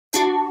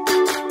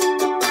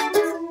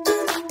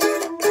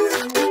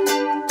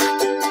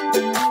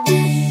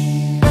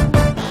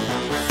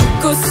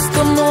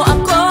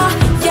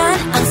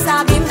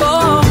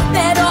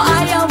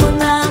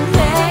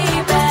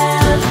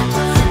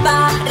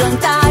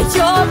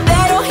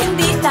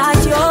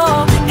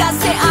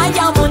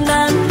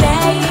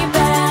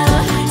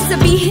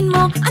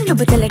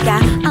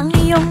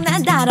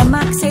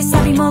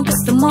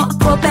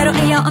pero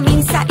ayaw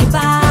aminin sa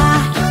iba.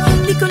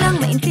 Di ko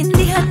lang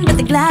maintindihan ba't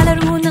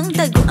naglalaro ng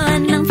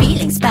taguan ng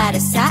feelings para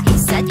sa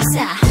isa't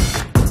isa.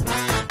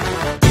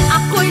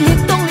 Ako'y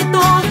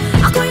litong-lito,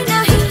 ako'y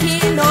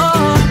nahihilo,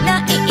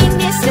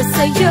 naiinis na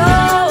sa'yo.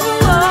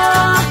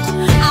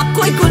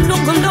 Ako'y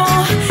gulong-gulo,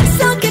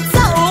 sakit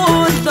sa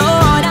ulo,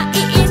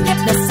 naiinip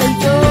na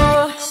sa'yo.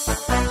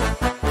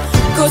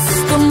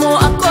 Gusto mo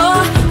ako,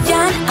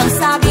 yan ang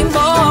sabi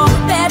mo,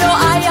 pero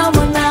ayaw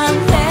mo ng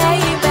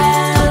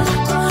label.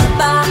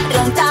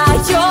 Parang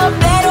tayo,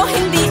 pero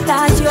hindi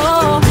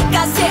tayo,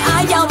 kasi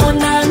ayaw mo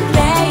ng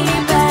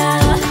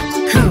label.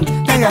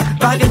 Kaya,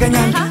 bakit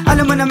ganyan?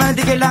 Alam mo naman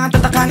di kailangan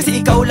tatakan,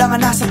 kasi ikaw lang ang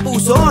nasa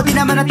puso. Di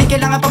naman natin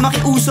kailangan pa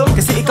makiuso,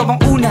 kasi ikaw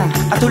ang una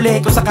at uli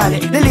kung sakali.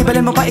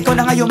 Nalibalan mo pa ikaw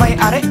na ngayon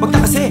may-ari. Huwag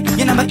na kasi,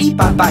 yan ang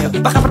mag-ipapayo.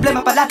 Baka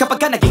problema pala kapag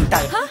ka naging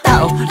tayo.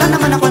 Tao, lang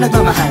naman ako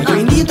nagmamahal. Kung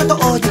hindi yung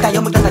totoo, di tayo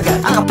magtatagal.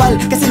 Ang kapal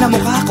kasi na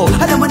mukha ko,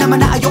 alam mo naman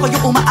na ayoko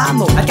yung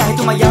umaamo. At kahit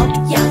umayaw,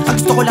 ang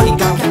gusto ko lang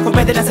ikaw. Kung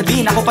pwede lang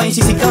sabihin, ako pa yung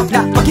sisigaw.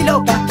 Na paghilaw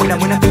ka, huwag na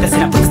munang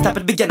pilasin ang putas.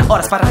 Dapat bigyan ng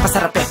oras para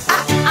pasarapin.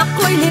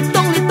 Ako'y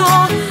litong-lito,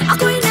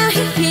 ako'y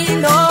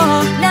nahihilo,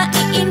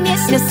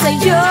 naiinis na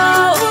sa'yo.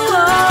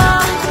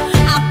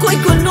 Ako'y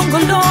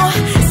gulong-gulo,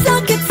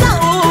 sakit sa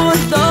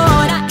ulo,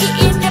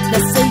 naiinip na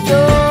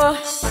sa'yo.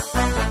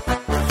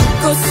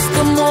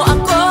 Gusto mo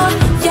ako,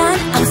 yan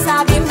ang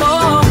sabi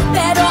mo,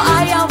 pero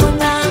ayaw mo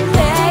ng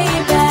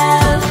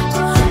label.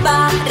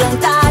 Parang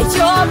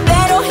tayo,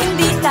 pero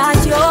hindi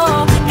tayo,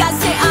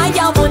 kasi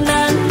ayaw mo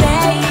ng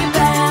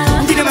label.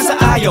 Hindi naman sa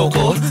ayaw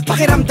ko,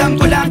 pakiramdam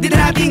ko lang, di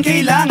na natin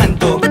kailangan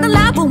to. Ba't ang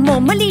labo mo?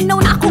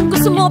 Malinaw na akong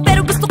gusto mo,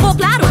 pero gusto ko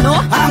klaro, no?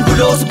 Ang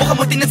gulo, subukan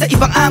mo tingnan sa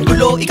ibang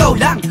anggulo. Ikaw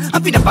lang ang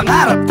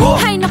pinapangarap ko.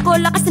 Hay nako,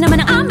 lakas na naman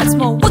ang amats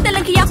mo. Huwag na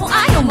lang kaya kung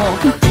ayaw mo.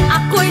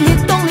 Ako'y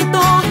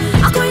litong-lito,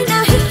 ako'y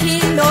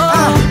nahihilo,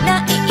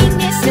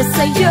 naiinis na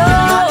sa'yo.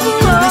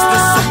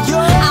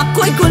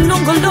 Ako'y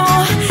gulong-gulo,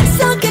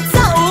 sakit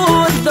sa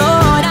ulo,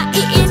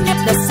 naiinip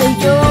na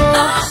sa'yo.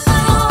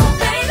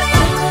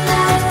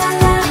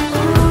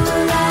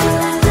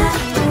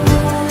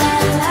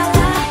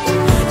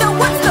 Now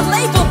what's the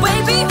label,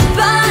 baby?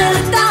 Para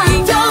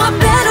tayo,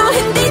 pero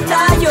hindi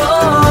tayo.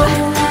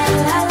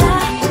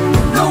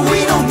 No, we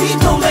don't need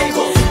no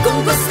label. Kung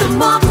gusto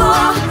mo ko,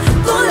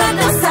 tulad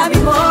ng sabi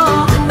mo,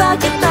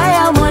 bakit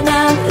ayaw mo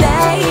ng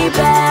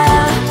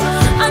label?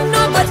 Ano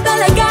ba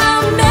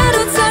talaga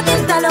meron sa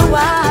ating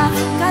dalawa?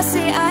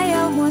 Kasi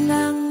ayaw mo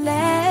ng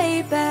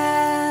label.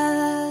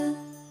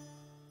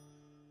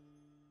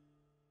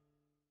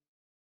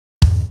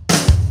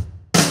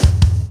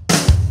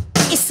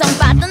 Isang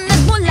batang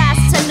nagmula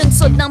sa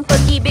lungsod ng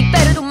pag-ibig,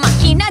 pero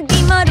lumaki na di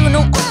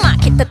marunong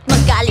umakit at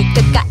magalit.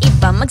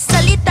 Kakaiba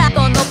magsalita,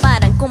 tono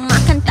parang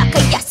kumakanta,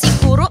 kaya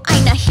siguro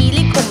ay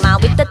nahilig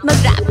umawit at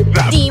mag-rap.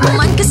 Di mo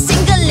man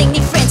kasing galing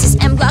ni Francis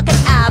M. Glock at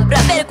Abra,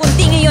 pero kung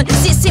di ngayon,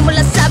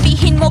 sisimulan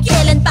sabihin mo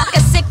kailan pa.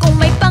 Kasi kung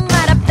may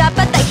pangarap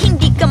dapat ay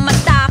hindi ka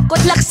matakot.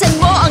 Laksan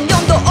mo ang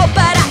iyong loob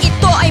para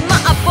ito ay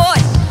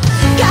maabot.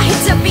 Kahit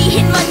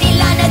sabihin man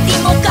nila na di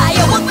mo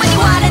kaya, huwag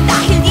maniwala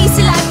dahil di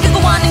sila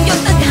gagawa ng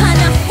iyong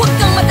tadhana. Huwag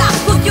kang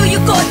matakot,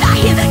 yuyuko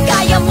dahil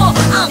kaya mo.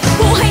 Ang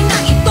buhay na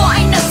ito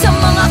ay nasa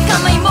mga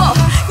kamay mo.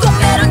 Kung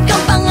meron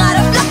kang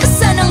pangarap,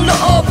 lakasan ang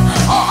loob.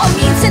 Oo,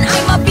 minsan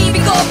ay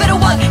mabibigo, pero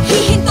huwag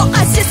hihinto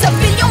kasi sa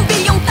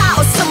bilyong-bilyong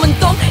tao sa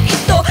mundong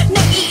ito.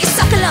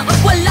 Nag-iisa ka lang,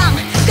 walang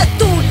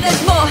katulad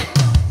mo.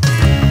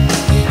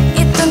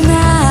 Ito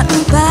na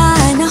ang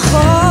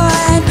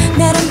panahon,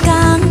 meron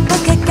kang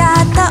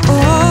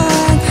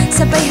pagkakataon,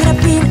 sabay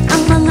harapin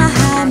ang mga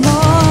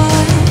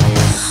hamon.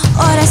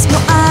 Oras mo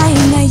ay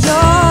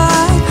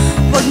ngayon,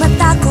 huwag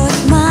matakot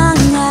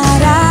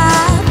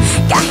mangarap.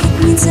 Kahit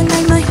minsan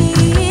ay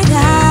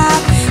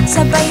mahirap,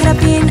 sabay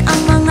harapin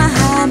ang mga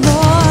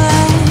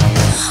hamon.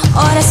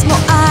 Oras mo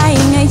ay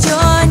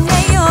ngayon,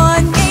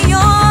 ngayon,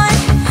 ngayon.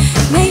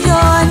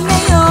 Ngayon,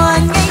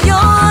 ngayon,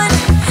 ngayon.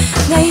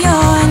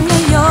 Ngayon,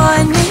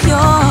 ngayon,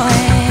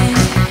 ngayon.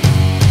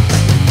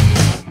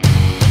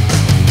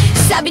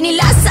 Sabi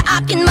nila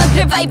sa akin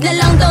mag-revive na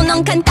lang daw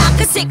ng kanta,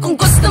 kasi kung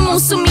gusto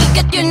mong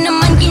sumikat yun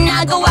naman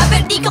ginagawa.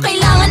 Pero di ko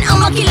kailangan ang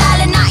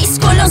makilala, nais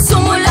ko lang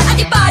sumulat at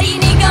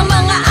iparinig ang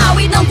mga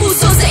awit ng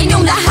puso sa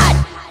inyong lahat.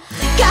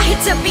 Kahit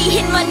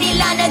sabihin man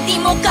nila na di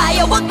mo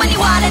kaya, huwag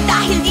maniwala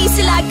dahil di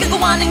sila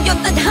gagawa ng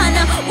iyong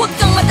tadhana. Huwag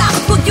kang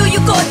matakot, huwag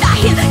yuyuko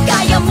dahil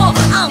kaya mo.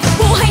 Ang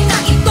buhay na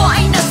ito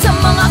ay nasa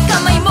mga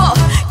kamay mo.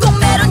 Kung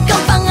meron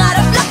kang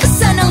pangarap,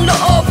 lakasan ang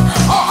loob.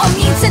 Oo,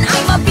 minsan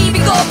ay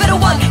mabibigo, pero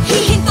huwag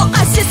hihinto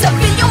kasi sa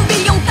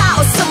bilyong-bilyong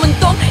tao sa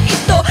mundong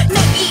ito.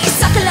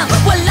 Nag-iisa ka lang,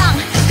 walang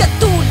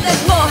katulad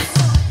mo.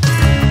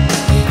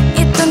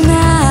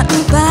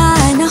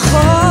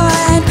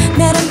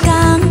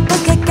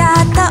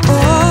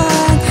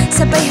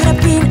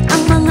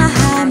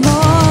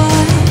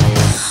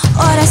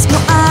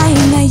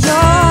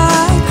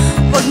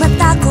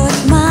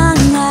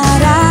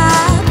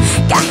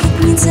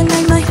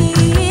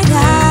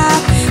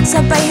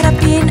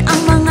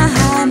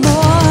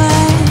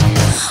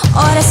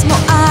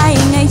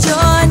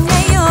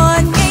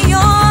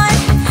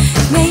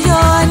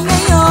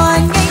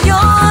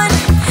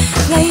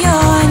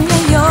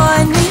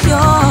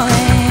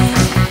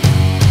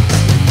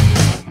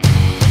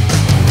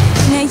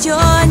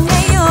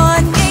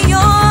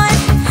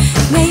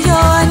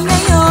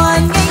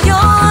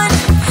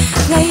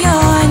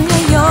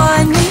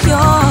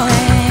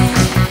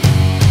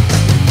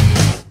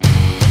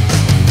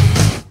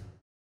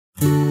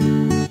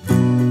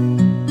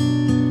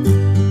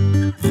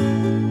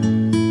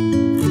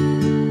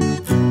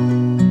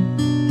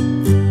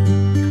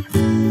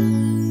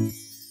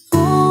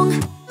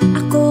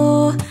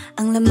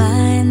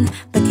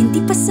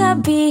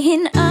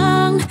 sabihin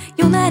ang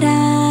iyong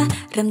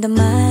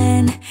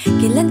nararamdaman.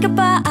 Kailan ka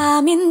ba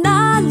amin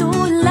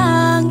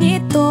nalulang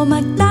ito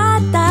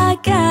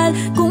magtatagal?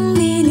 Kung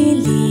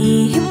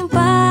nililihim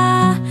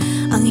pa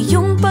ang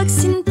iyong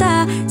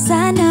pagsinta,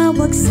 sana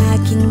wag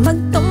sa'kin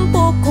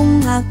magtampo.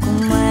 Kung ako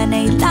man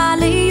ay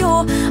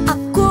lalayo,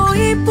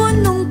 ako'y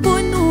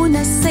punong-puno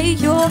na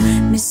sa'yo.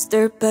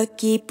 Mr.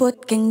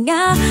 Pakipot ka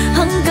nga,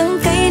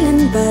 hanggang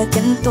kailan ba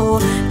ganito?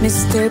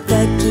 Mr.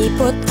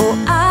 Pakipot, o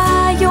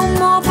ayaw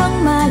mo bang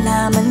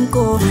malaman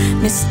ko?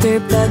 Mr.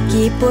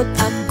 Pakipot,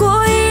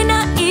 ako'y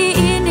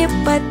naiinip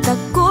at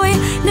ako'y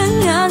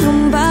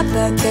nangangamba.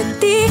 Pagkat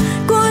di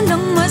ko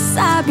nang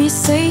masabi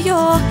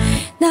sa'yo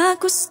na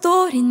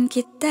gusto rin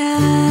kita,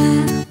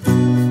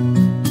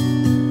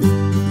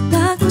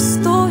 na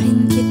gusto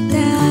rin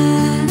kita.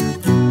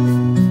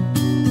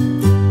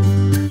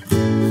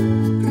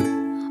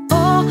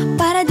 Oh,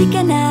 para di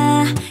ka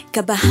na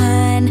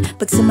kabahan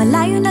pag sa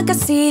malayo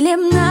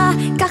nagkasilim na,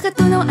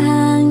 kakatunaw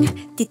ang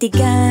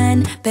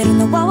titigan, pero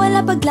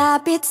nawawala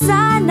paglapit.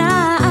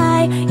 Sana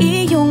ay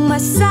iyong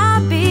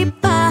masabi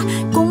pa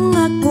kung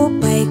ako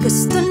ba'y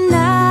gusto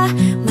na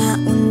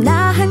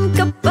maunahan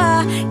ka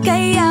pa.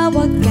 Kaya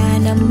wag ka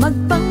na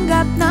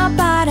magpanggap na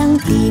parang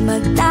di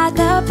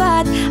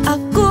magtatapat.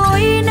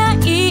 Ako'y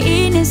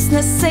naiinis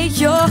na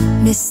sa'yo.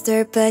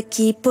 Mr.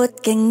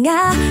 Pakipot ka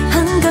nga,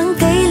 hanggang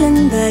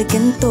kailan ba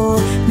ganito?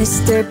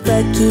 Mr.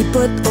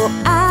 Pakipot, o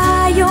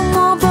ayaw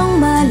mo bang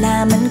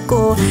malaman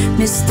ko?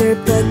 Mr.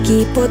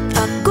 Pakipot,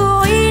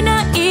 ako'y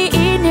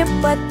naiinip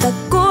at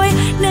ako'y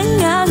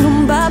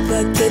nangangamba.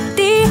 Pagkat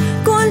di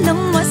ko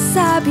lang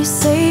masabi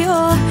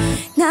sa'yo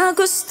na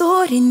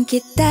gusto rin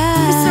kita.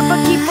 Mr.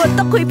 Pakipot,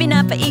 ako'y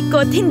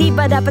pinapaikot. Hindi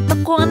ba dapat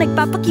ako ang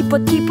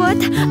nagpapakipot-kipot?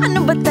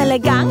 Ano ba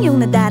talaga ang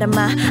iyong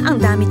nadarama?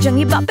 Ang dami diyang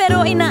iba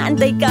pero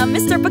inaantay ka.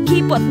 Mr.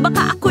 Pakipot,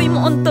 baka ako'y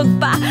muuntog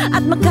pa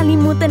at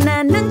makalimutan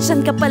na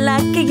nandyan ka pala.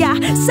 Kaya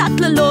sa't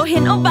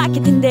lolohin o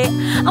bakit hindi?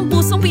 Ang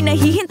pusong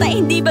pinahihintay,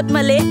 hindi ba't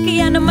mali?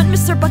 Kaya naman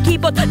Mr.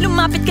 Pakipot,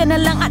 lumapit ka na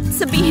lang at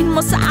sabihin mo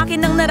sa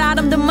akin ang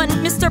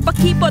nararamdaman. Mr.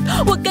 Pakipot,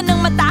 huwag ka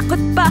nang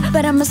matakot pa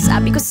para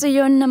masabi ko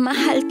sa'yo na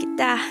mahal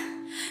kita.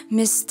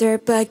 Mr.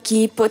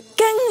 Pakipot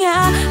ka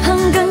nga,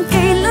 hanggang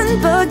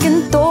kailan ba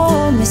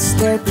ganito?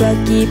 Mr.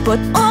 Pakipot,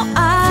 o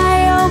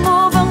ayaw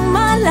mo bang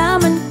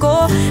malaman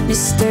ko?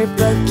 Mr.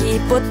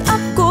 Pakipot,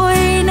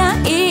 ako'y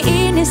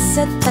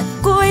naiinis at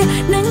ako'y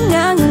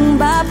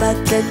nangangamba.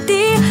 Pagkat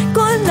di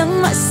ko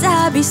lang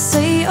masabi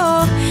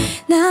sa'yo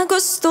na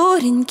gusto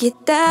rin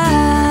kita,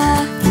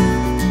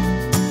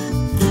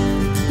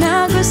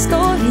 na gusto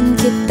rin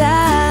kita,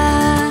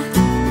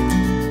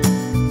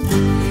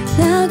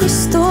 na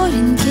gusto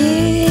rin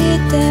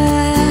kita,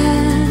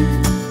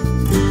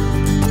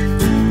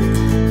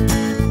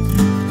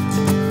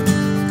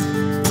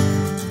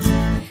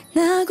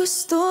 na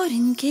gusto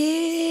rin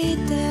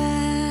kita.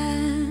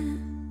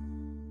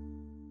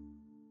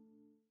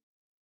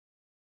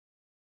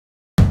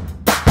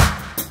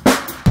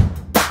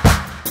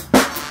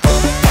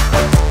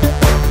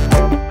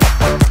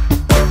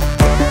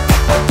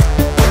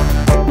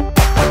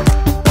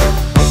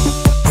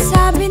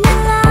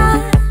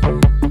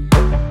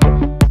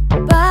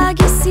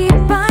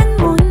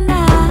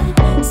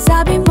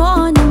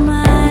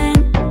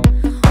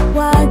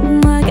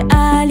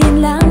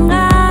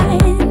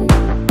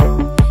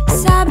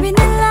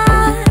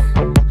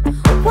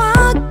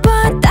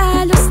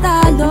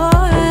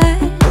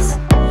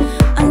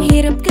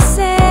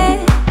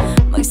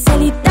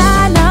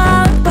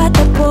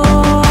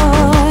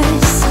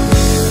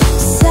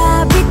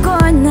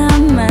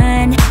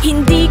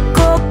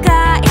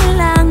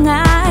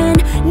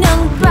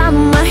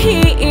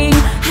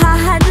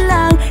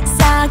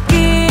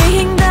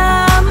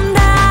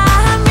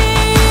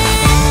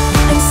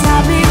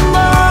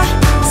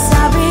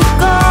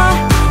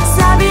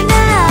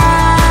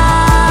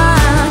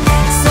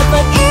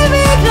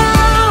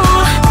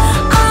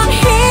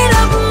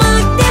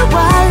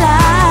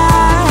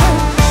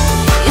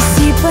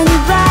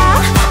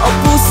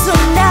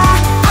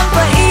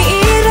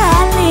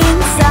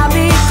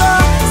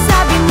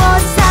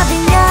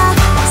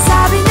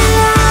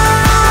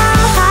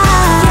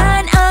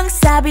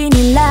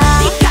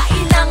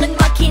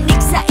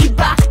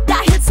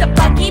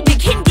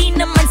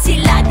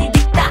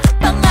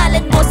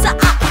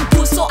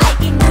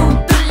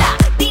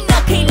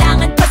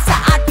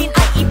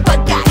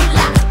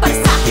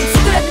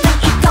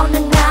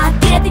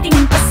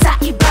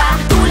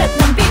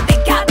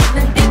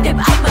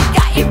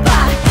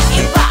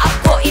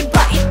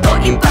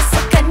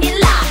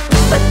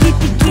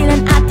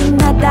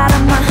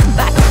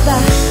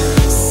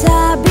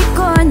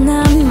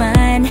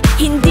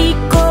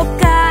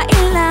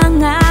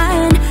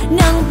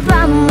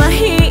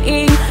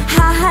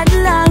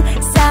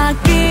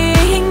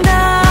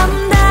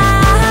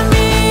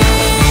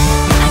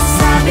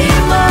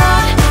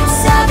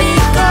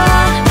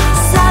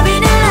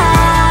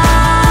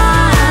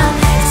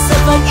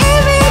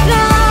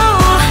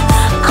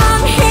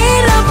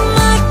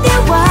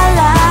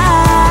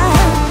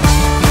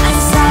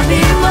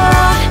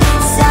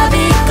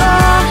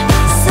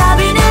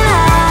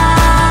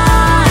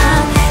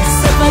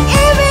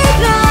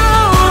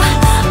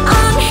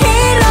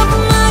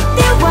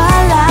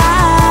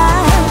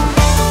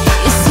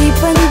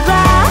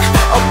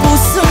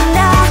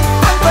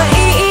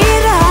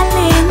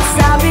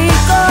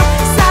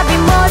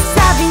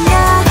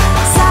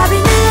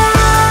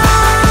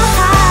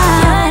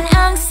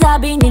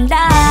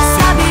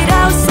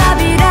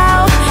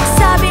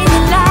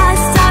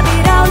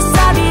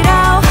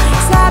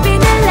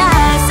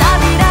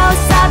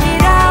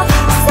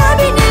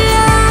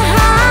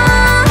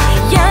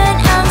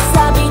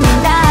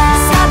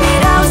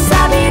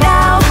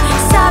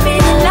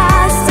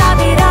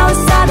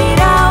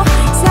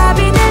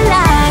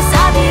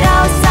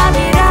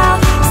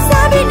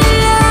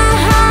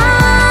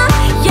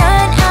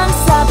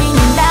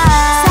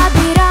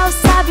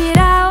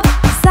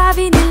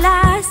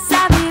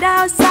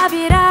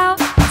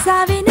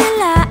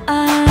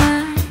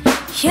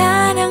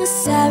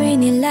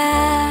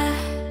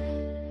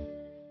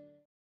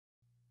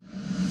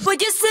 Would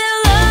you still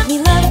love me,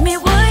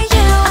 would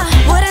you?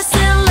 Would I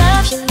still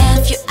love you,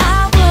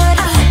 I would.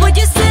 Would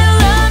you still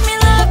love me,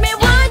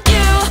 would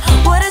you?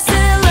 Would I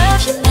still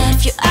love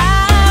you,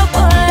 I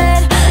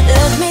would.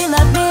 Love me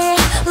do.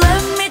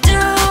 Love me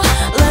do.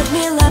 Love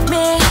me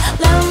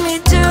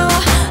do.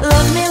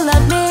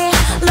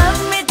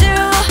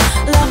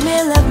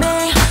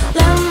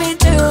 Love me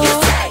do.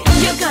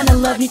 You're gonna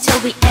love me till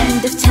the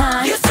end of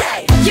time.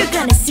 You're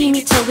gonna see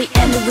me till the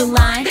end of the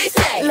line.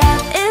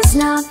 Love is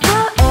not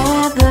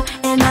forever,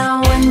 and I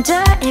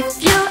wonder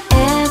if you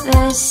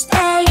ever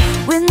stay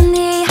with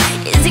me.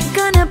 Is it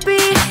gonna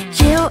be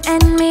you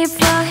and me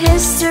for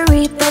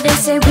history? But they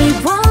say we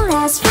won't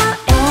last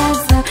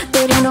forever.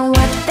 They don't know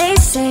what they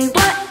say,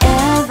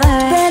 whatever.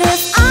 But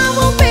if I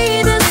won't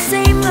be the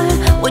same,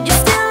 would you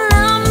still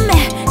love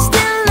me?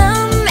 Still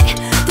love me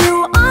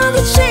through all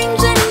the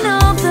change and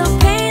all the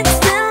pain?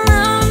 Still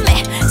love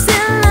me,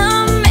 still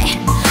love me.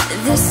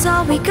 This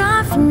all we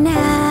got for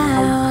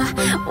now.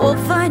 We'll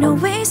find a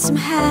way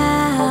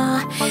somehow.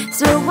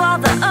 Through all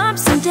the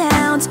ups and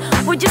downs,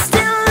 would you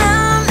still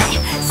love me?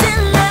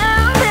 Still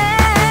love me?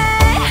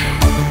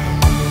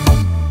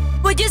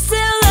 Would you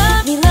still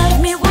love me,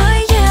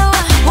 would you?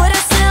 Would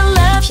I still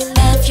love you,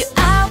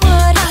 I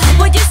would.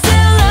 Would you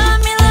still love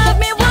me,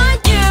 would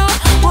you?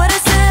 Would I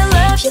still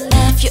love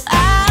you,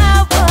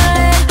 I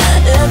would.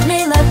 Love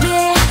me do.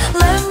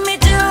 Love me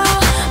do.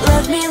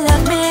 Love me do.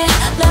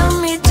 Love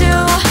me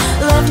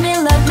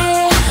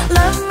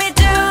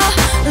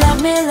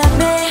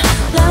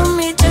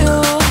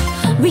do.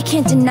 We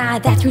can't deny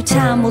that through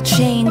time we'll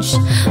change,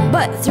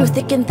 but through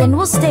thick and thin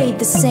we'll stay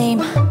the same.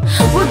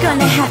 We're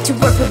gonna have to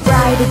work for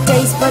brighter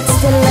days, but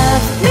still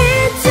love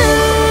me too.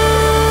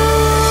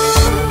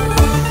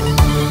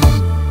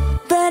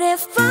 But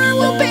if I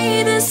will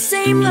be the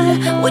same,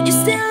 would you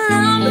still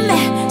love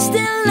me?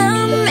 Still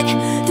love me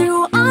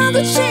through all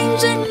the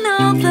change and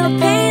all the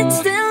pain?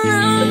 Still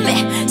love me,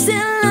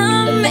 still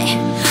love me.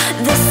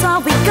 That's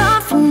all we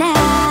got for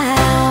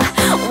now.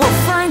 We'll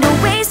find a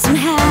way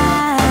somehow.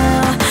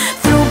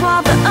 Through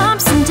all the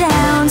ups and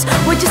downs,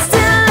 would you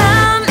still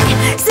love me?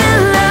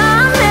 Still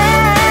love me?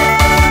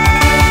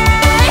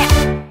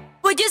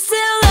 Would you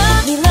still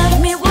love me,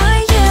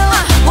 would you?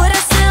 Would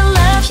I still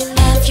love you,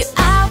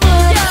 I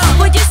would.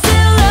 Would you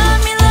still love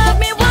me,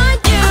 would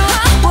you?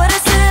 Would I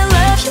still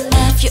love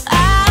you, I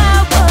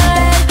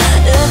would.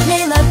 Love me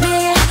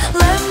do.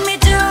 Love me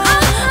do.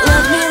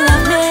 Love me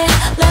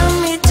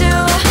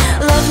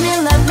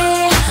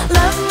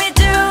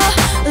do.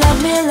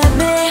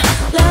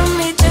 Love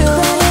me do.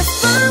 But if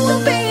I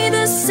will be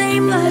the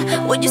same,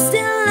 would you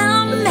still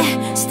love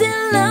me?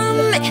 Still love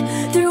me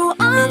through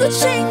all the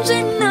change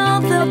and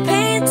all the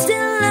pain?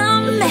 Still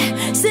love me,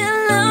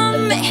 still love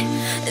me.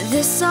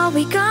 This all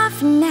we got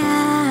for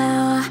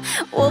now.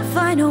 We'll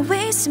find a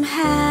way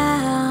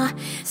somehow.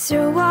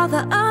 Through all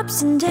the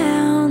ups and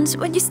downs,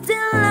 would you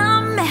still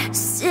love me?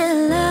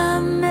 Still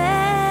love me?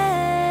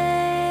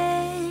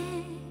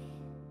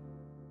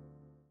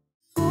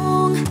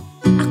 Kung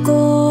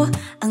ako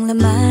ang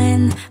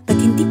laman, ba't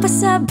hindi pa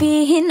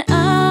sabihin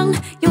ang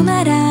iyong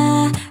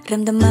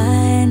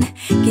nararamdaman?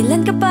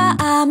 Kailan ka pa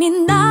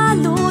amin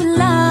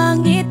nalula?